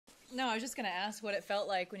No, I was just gonna ask what it felt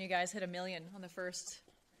like when you guys hit 1 million on the first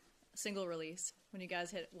single release. When you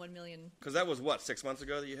guys hit 1 million. Because that was what, 6 months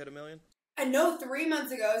ago that you hit 1 million? I know 3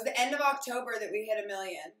 months ago. It was the end of October that we hit 1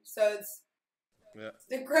 million. So it's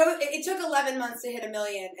the growth. It took 11 months to hit 1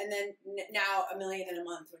 million, and then now 1 million in a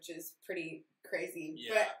month, which is pretty crazy.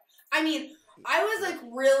 Yeah. But I mean, I was like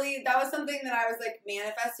really. That was something that I was like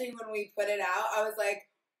manifesting when we put it out. I was like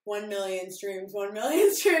 1 million streams, 1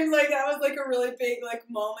 million streams. Like that was like a really big like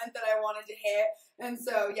moment that I wanted to hit, and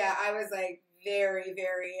so yeah, I was like very,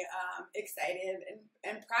 very excited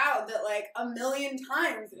and proud that like 1 million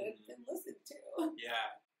times it had been listened to.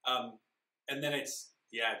 Yeah. And then it's,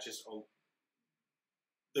 just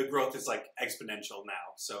the growth is like exponential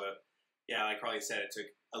now. So, like Carly said, it took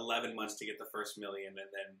 11 months to get the first million, and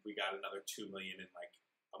then we got another 2 million in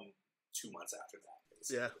like 2 months after that.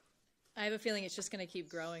 Basically. Yeah. I have a feeling it's just gonna keep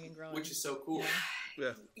growing and growing. Which is so cool.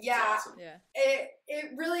 Yeah. Yeah. Awesome. Yeah.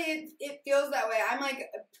 It really feels that way. I'm like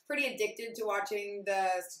pretty addicted to watching the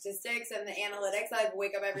statistics and the analytics. I like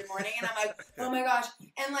wake up every morning and I'm like, oh my gosh.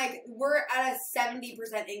 And like we're at a 70%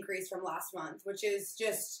 increase from last month, which is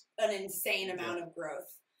just an insane amount of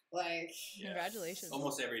growth. Like Congratulations.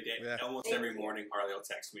 Almost every day. Yeah. Almost every morning Harley will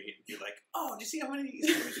text me and be like, oh, did you see how many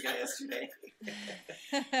streams you got yesterday?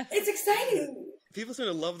 it's exciting. People seem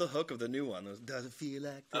to love the hook of the new one. Does it feel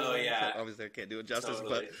like that? Oh, yeah. Obviously, I can't do it justice,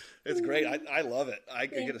 Totally. but it's great. I love it. I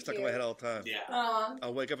could get it stuck in my head all the time. Yeah.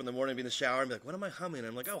 I'll wake up in the morning, be in the shower, and be like, what am I humming? And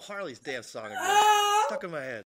I'm like, oh, Harley's dance song again. Oh. Stuck in my head.